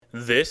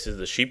This is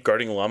the Sheep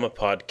Guarding Llama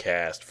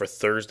podcast for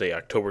Thursday,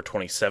 October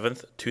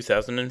 27th,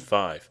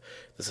 2005.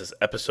 This is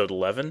episode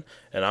 11,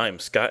 and I am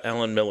Scott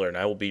Allen Miller, and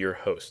I will be your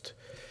host.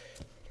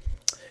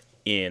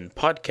 In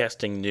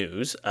podcasting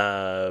news,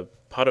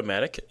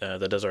 Podomatic,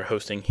 that does our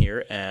hosting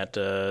here at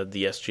the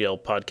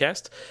SGL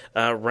Podcast,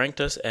 ranked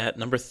us at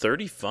number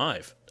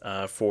 35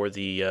 for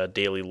the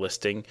daily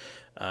listing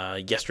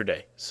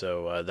yesterday.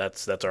 So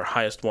that's our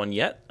highest one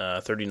yet.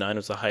 39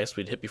 was the highest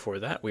we'd hit before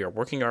that. We are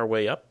working our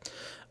way up.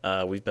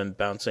 We've been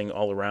bouncing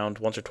all around.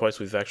 Once or twice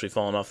we've actually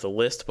fallen off the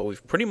list, but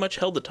we've pretty much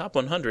held the top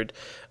 100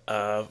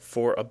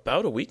 for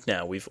about a week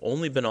now. We've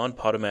only been on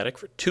Podomatic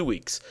for 2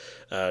 weeks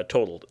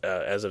total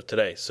as of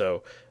today,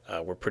 so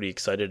we're pretty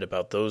excited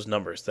about those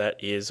numbers.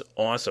 That is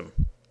awesome.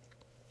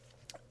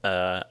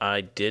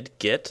 I did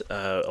get,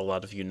 a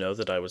lot of you know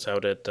that I was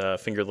out at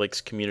Finger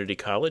Lakes Community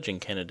College in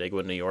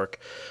Canandaigua, New York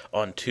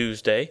on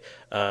Tuesday,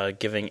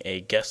 giving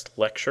a guest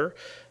lecture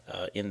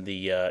in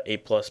the A+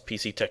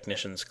 PC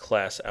Technicians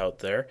class out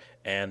there.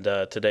 And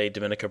today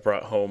Dominica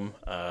brought home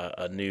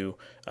a new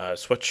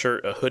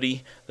sweatshirt, a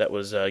hoodie that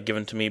was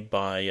given to me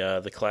by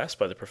the class,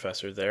 by the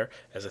professor there,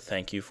 as a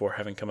thank you for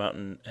having come out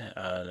and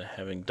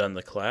having done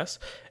the class.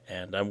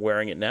 And I'm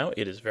wearing it now.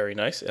 It is very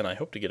nice, and I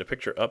hope to get a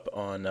picture up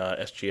on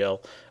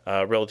SGL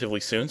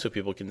relatively soon so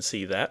people can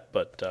see that.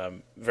 But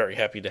I'm very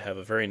happy to have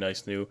a very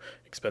nice new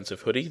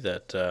expensive hoodie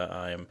that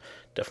I am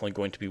definitely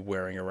going to be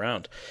wearing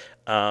around.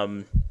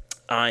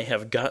 I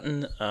have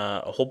gotten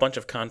a whole bunch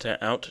of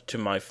content out to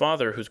my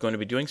father, who's going to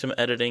be doing some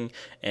editing,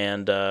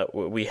 and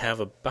we have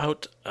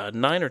about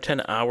 9 or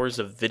 10 hours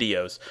of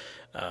videos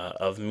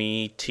of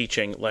me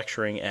teaching,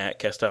 lecturing at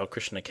Castile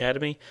Christian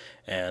Academy,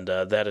 and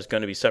that is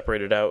going to be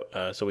separated out,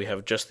 so we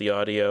have just the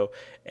audio.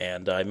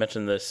 And I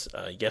mentioned this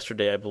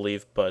yesterday, I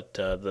believe, but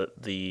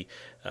the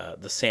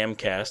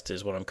Samcast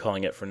is what I'm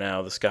calling it for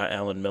now. The Scott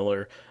Allen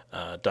Miller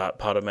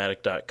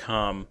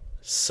 .podomatic.com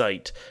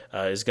site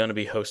is going to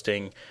be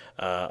hosting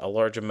a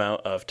large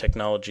amount of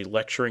technology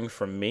lecturing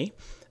from me,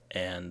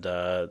 and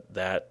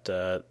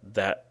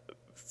that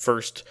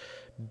first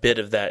bit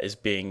of that is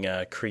being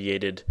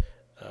created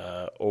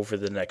over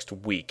the next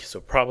week.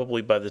 So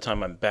probably by the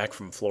time I'm back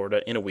from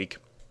Florida in a week,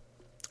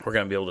 we're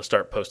going to be able to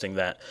start posting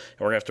that. And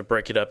we're going to have to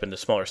break it up into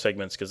smaller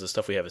segments because the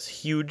stuff we have is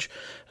huge.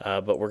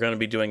 But we're going to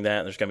be doing that,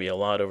 and there's going to be a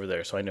lot over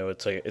there. So I know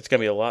it's going to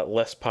be a lot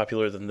less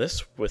popular than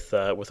this with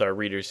our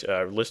readers,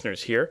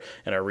 listeners here,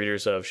 and our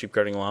readers of Sheep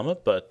Guarding Llama.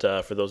 But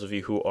for those of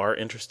you who are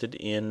interested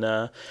in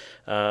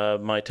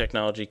my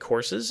technology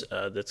courses,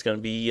 that's going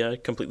to be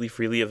completely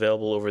freely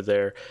available over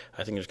there.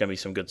 I think there's going to be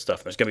some good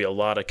stuff. There's going to be a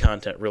lot of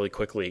content really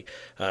quickly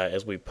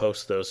as we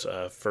post those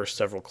first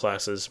several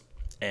classes.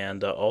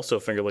 And also,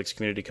 Finger Lakes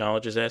Community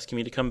College is asking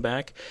me to come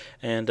back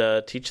and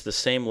teach the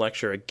same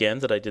lecture again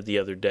that I did the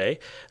other day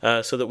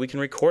so that we can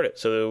record it.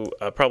 So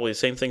probably the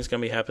same thing's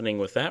going to be happening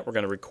with that. We're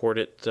going to record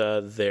it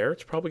there.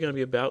 It's probably going to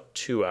be about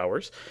 2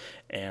 hours.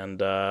 And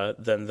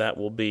then that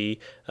will be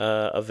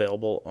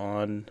available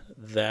on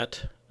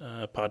that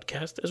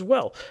podcast as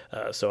well.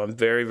 So I'm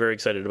very, very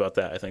excited about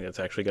that. I think that's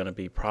actually going to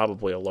be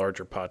probably a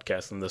larger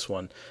podcast than this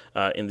one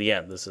in the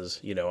end. This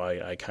is,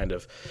 I kind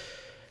of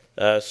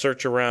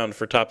search around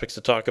for topics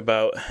to talk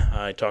about.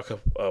 I talk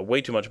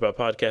way too much about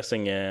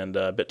podcasting and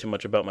a bit too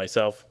much about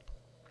myself.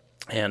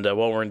 And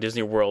while we're in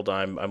Disney World,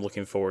 I'm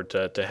looking forward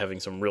to having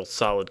some real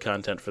solid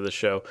content for the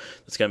show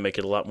that's going to make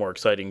it a lot more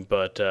exciting.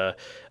 But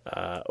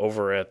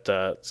over at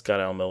Scott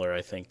Allen Miller,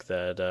 I think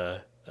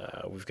that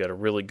we've got a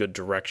really good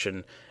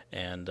direction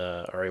and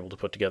are able to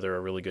put together a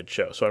really good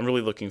show. So I'm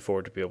really looking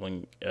forward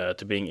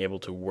to being able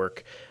to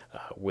work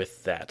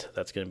with that.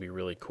 That's going to be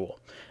really cool.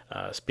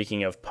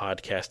 Speaking of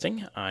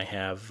podcasting, I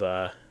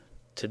have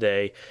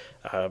today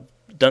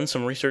done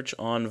some research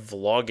on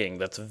vlogging.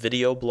 That's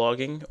video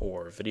blogging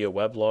or video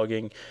web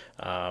blogging,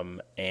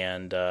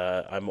 and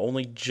I'm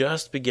only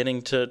just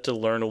beginning to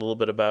learn a little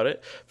bit about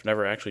it. I've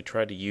never actually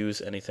tried to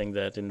use anything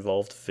that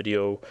involved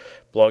video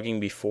blogging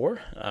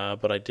before,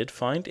 but I did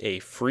find a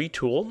free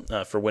tool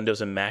for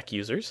Windows and Mac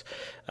users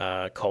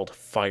called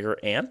Fire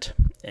Ant,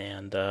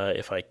 and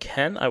if I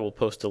can, I will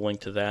post a link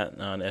to that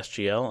on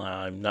SGL.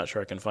 I'm not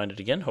sure I can find it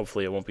again.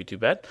 Hopefully it won't be too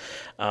bad,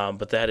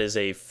 but that is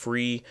a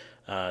free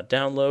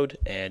download,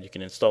 and you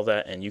can install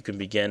that, and you can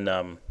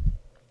begin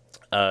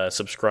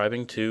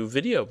subscribing to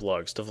video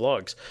blogs, to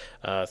vlogs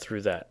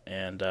through that.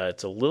 And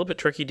it's a little bit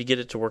tricky to get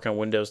it to work on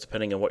Windows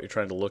depending on what you're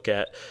trying to look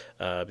at,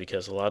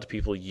 because a lot of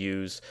people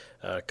use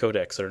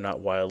codecs that are not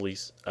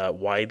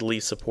widely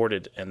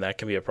supported, and that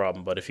can be a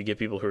problem. But if you get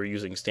people who are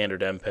using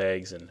standard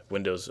MPEGs and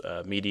Windows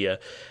Media,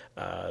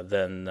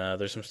 then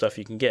there's some stuff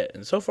you can get.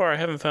 And so far I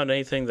haven't found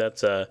anything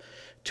that's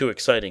too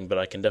exciting, but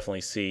I can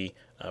definitely see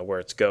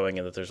where it's going,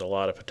 and that there's a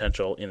lot of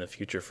potential in the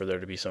future for there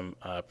to be some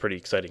pretty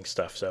exciting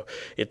stuff. So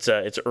it's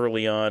early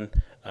early on,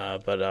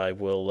 but I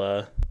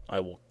will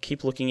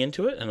keep looking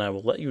into it, and I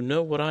will let you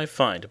know what I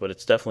find. But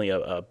it's definitely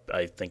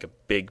I think a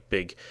big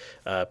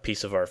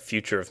piece of our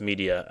future of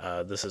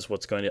media. This is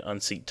what's going to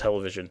unseat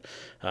television,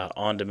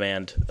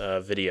 on-demand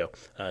video.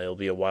 It'll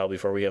be a while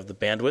before we have the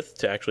bandwidth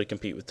to actually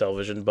compete with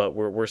television, but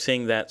we're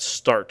seeing that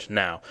start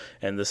now,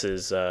 and this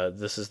is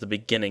the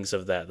beginnings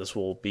of that. This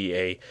will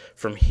be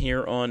from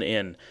here on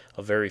in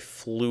a very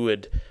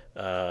fluid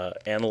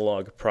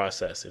analog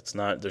process. There's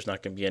not going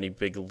to be any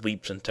big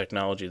leaps in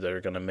technology that are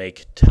going to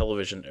make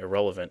television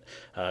irrelevant.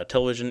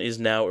 Television is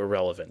now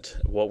irrelevant.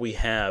 What we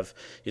have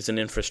is an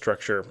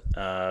infrastructure.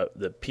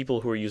 The people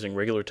who are using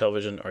regular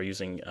television are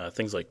using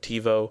things like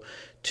TiVo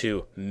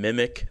to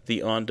mimic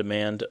the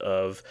on-demand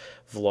of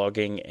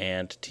vlogging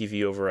and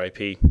TV over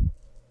IP.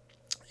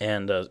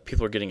 And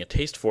people are getting a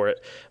taste for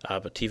it,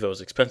 but TiVo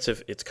is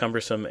expensive, it's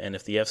cumbersome, and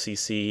if the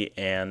FCC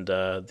and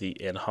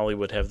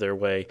Hollywood have their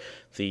way,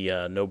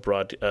 the no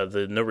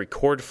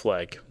record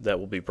flag that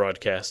will be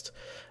broadcast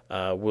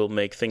will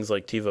make things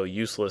like TiVo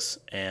useless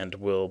and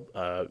will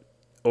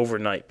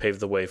overnight pave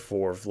the way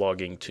for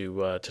vlogging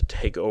to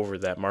take over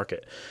that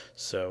market.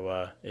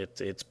 So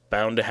it's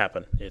bound to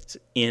happen. It's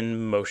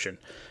in motion.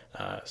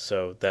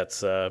 So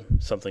that's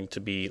something to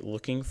be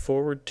looking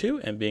forward to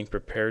and being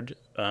prepared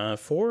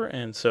for.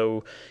 And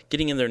so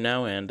getting in there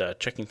now and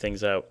checking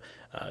things out,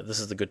 this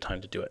is the good time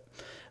to do it.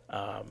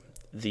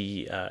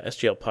 The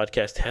SGL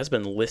Podcast has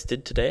been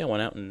listed today. I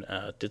went out and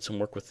did some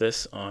work with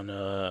this on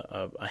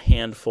a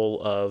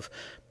handful of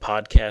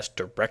podcast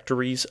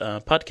directories,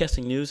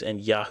 Podcasting News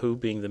and Yahoo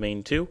being the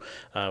main two.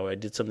 I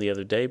did some the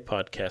other day,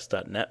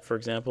 podcast.net, for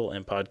example,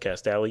 and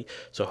Podcast Alley.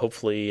 So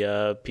hopefully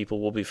people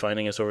will be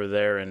finding us over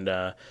there and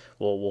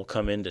will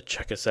come in to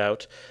check us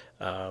out.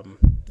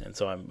 And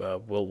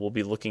so we'll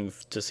be looking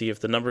to see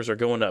if the numbers are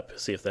going up,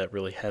 see if that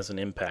really has an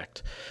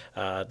impact.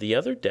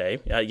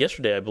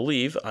 Yesterday, I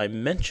believe, I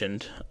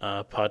mentioned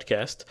a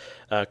podcast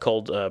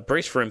called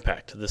Brace for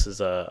Impact. This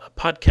is a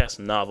podcast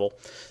novel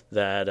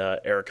that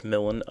Eric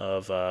Millen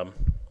of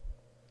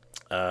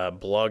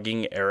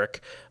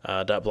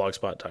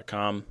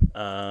bloggingeric.blogspot.com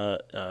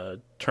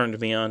turned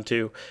me on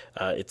to.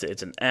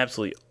 It's an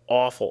absolutely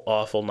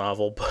awful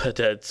novel, but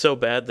it's so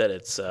bad that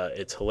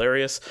it's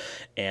hilarious,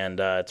 and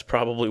it's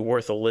probably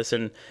worth a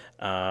listen.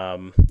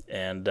 I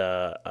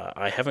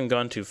haven't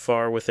gone too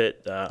far with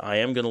it. I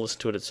am going to listen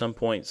to it at some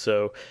point,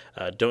 so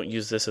don't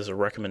use this as a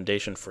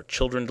recommendation for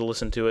children to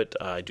listen to it.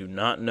 I do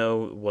not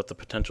know what the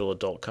potential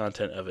adult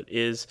content of it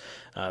is.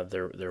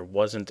 There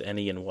wasn't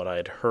any in what I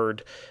had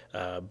heard,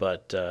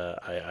 but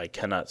I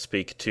cannot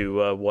speak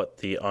to what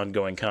the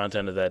ongoing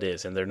content of that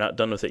is, and they're not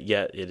done with it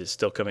yet. It is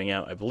still coming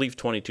out. I believe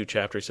 22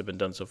 chapters have been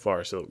done so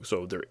far,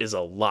 so there is a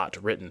lot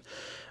written,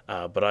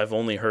 but I've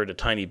only heard a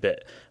tiny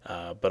bit.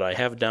 But I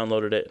have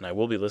downloaded it, and I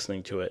will be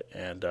listening to it,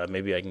 and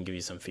maybe I can give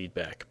you some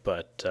feedback.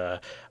 But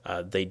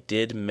they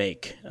did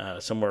make,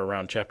 somewhere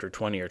around chapter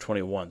 20 or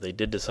 21, they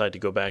did decide to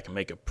go back and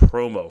make a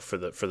promo for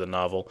the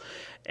novel,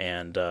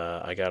 and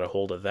I got a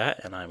hold of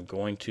that, and I'm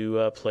going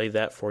to play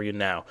that for you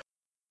now.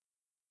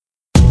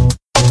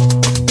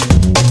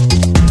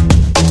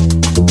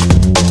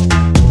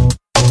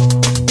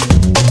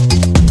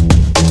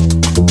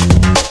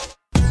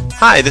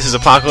 Hi, this is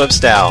Apocalypse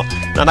Dow,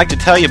 and I'd like to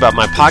tell you about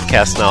my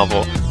podcast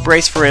novel,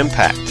 Brace for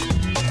Impact.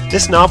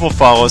 This novel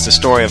follows the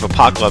story of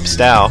Apocalypse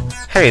Dow,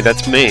 hey,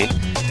 that's me,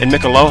 and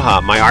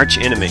Mikaloha, my arch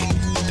enemy,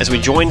 as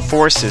we join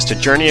forces to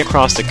journey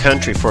across the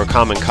country for a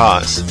common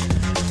cause.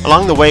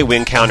 Along the way, we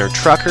encounter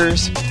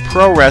truckers,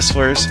 pro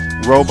wrestlers,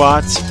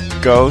 robots,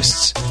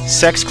 ghosts,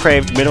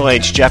 sex-craved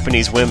middle-aged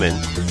Japanese women,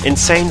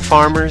 insane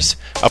farmers,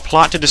 a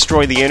plot to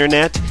destroy the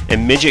internet,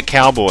 and midget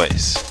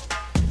cowboys.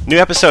 New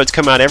episodes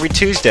come out every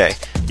Tuesday.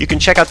 You can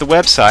check out the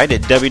website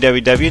at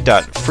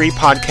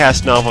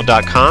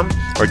www.freepodcastnovel.com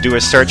or do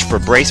a search for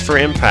Brace for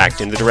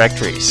Impact in the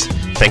directories.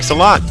 Thanks a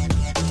lot.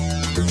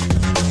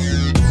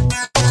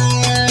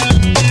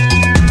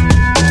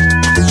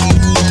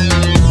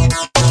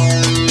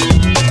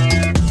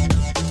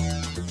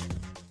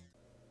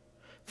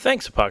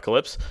 Thanks,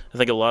 Apocalypse. I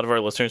think a lot of our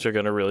listeners are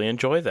going to really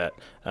enjoy that.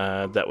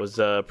 That was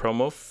a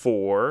promo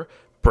for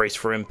Brace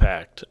for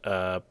Impact,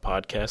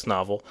 podcast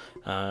novel.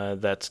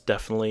 That's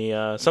definitely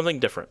something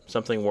different,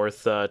 something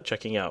worth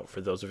checking out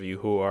for those of you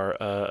who are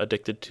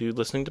addicted to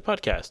listening to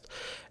podcasts,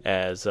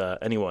 as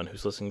anyone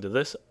who's listening to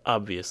this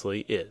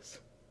obviously is.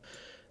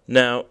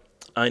 Now,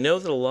 I know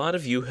that a lot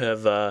of you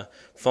have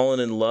fallen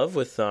in love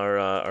with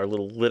our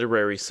little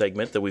literary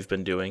segment that we've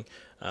been doing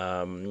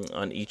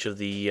on each of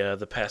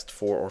the past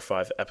 4 or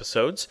 5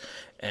 episodes,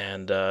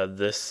 and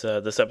this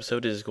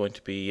episode is going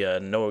to be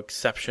no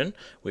exception.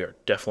 We are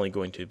definitely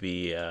going to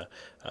be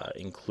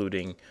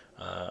including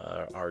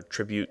our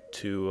tribute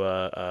to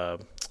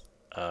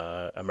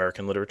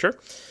American literature.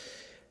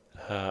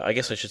 I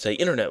guess I should say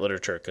internet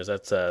literature, because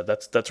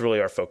that's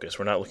really our focus.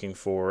 We're not looking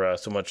for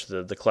so much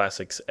the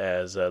classics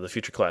as the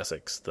future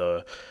classics,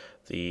 the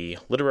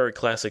literary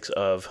classics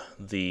of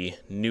the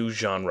new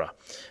genre.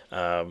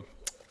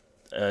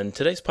 In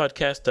today's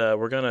podcast,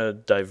 we're going to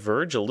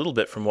diverge a little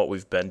bit from what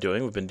we've been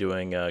doing. We've been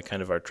doing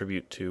kind of our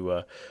tribute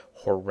to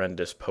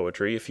horrendous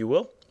poetry, if you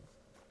will.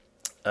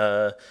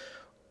 On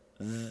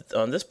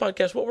this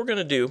podcast, what we're going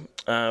to do,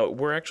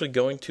 we're actually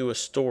going to a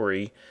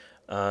story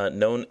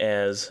known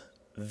as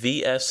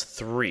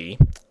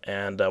VS3,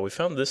 and we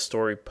found this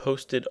story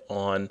posted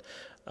on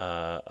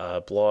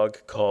a blog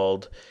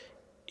called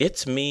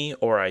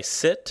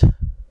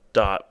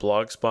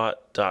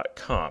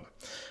itsmeorisit.blogspot.com.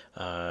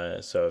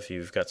 So if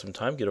you've got some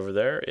time, get over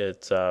there.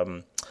 It's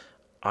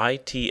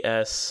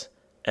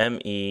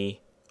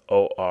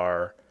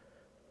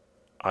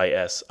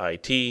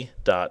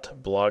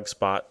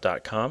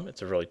itsmeorisit.blogspot.com.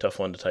 It's a really tough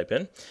one to type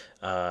in.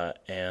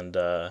 And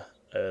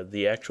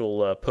the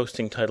actual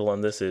posting title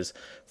on this is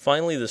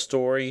Finally the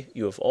Story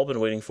You Have All Been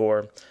Waiting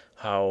For,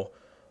 How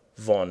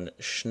von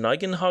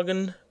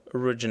Schnegenhagen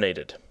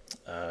Originated.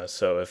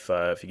 So if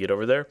you get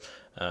over there,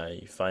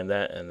 you find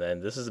that, and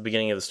then this is the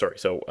beginning of the story.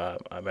 So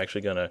I'm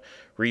actually going to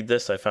read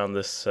this. I found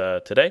this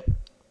today,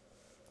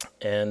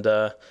 and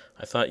I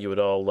thought you would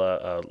all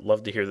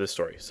love to hear this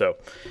story. So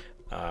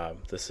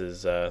this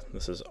is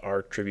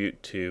our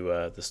tribute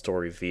to the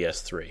story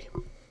VS3.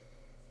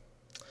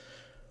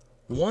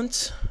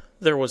 Once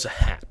there was a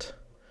hat.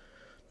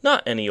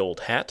 Not any old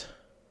hat.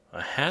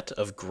 A hat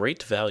of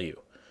great value.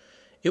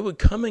 It would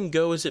come and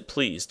go as it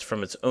pleased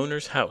from its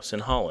owner's house in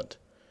Holland.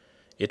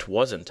 It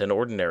wasn't an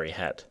ordinary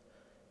hat.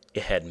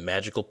 It had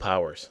magical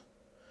powers.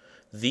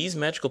 These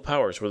magical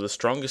powers were the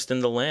strongest in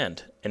the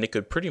land, and it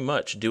could pretty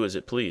much do as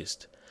it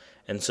pleased.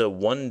 And so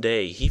one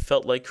day he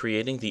felt like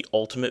creating the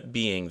ultimate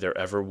being there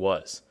ever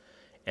was,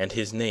 and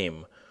his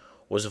name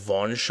was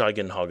von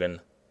Schnegenhagen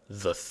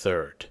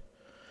III.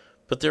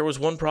 But there was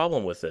one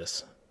problem with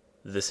this.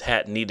 This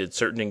hat needed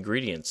certain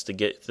ingredients to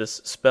get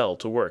this spell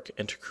to work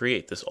and to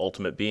create this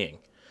ultimate being.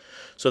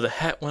 So the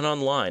hat went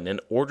online and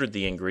ordered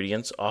the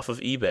ingredients off of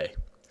eBay.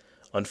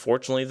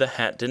 Unfortunately, the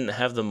hat didn't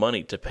have the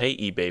money to pay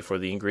eBay for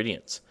the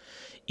ingredients.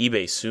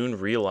 eBay soon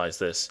realized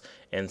this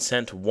and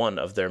sent one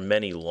of their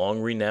many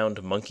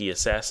long-renowned monkey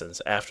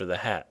assassins after the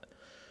hat.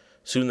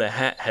 Soon the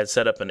hat had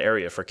set up an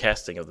area for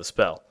casting of the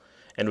spell,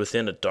 and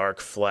within a dark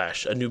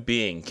flash a new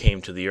being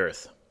came to the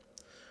earth.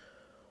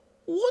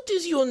 "What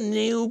is your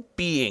new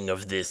being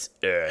of this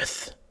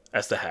earth?"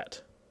 asked the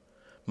hat.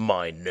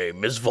 "My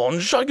name is von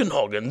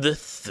Schnegenhagen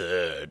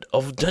III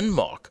of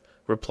Denmark,"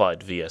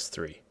 replied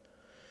VS3.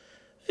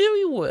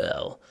 "Very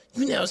well.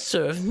 You now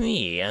serve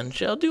me, and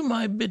shall do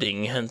my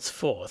bidding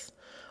henceforth.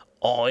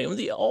 I am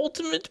the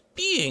ultimate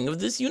being of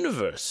this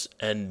universe,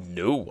 and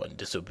no one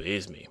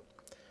disobeys me."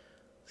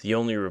 The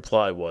only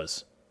reply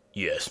was,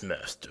 "Yes,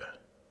 master."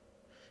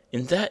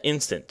 In that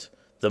instant,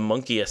 the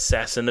monkey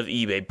assassin of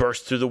eBay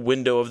burst through the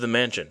window of the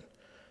mansion.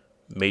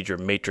 Major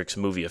Matrix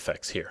movie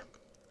effects here.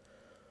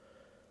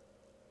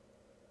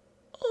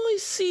 "I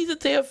see that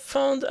they have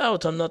found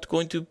out I'm not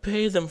going to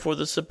pay them for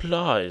the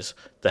supplies,"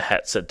 the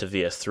hat said to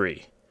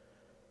VS3.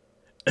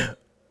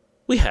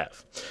 "We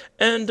have,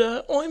 and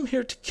I'm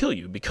here to kill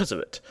you because of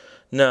it.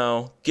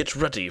 Now, get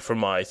ready for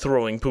my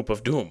throwing poop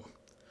of doom."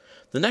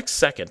 The next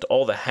second,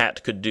 all the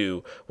hat could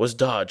do was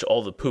dodge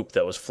all the poop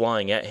that was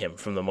flying at him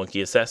from the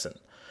monkey assassin.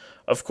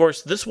 Of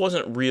course, this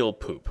wasn't real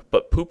poop,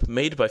 but poop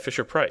made by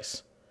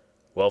Fisher-Price.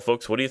 Well,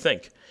 folks, what do you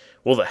think?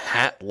 Will the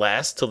hat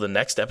last till the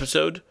next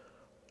episode?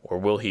 Or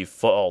will he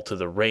fall to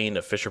the rain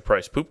of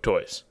Fisher-Price poop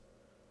toys?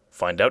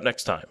 Find out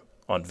next time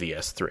on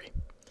VS3.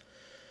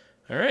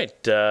 All right.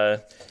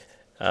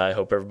 I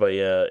hope everybody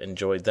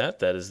enjoyed that.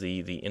 That is the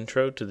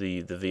intro to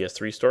the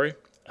VS3 story.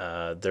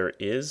 There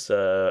is,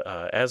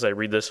 as I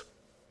read this,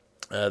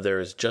 there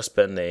has just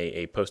been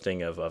a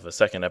posting of a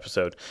second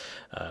episode.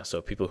 So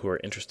people who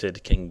are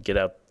interested can get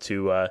out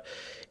to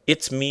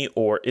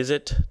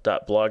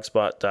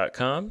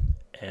itsmeorisit.blogspot.com,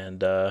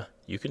 and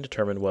you can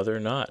determine whether or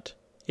not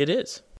it is.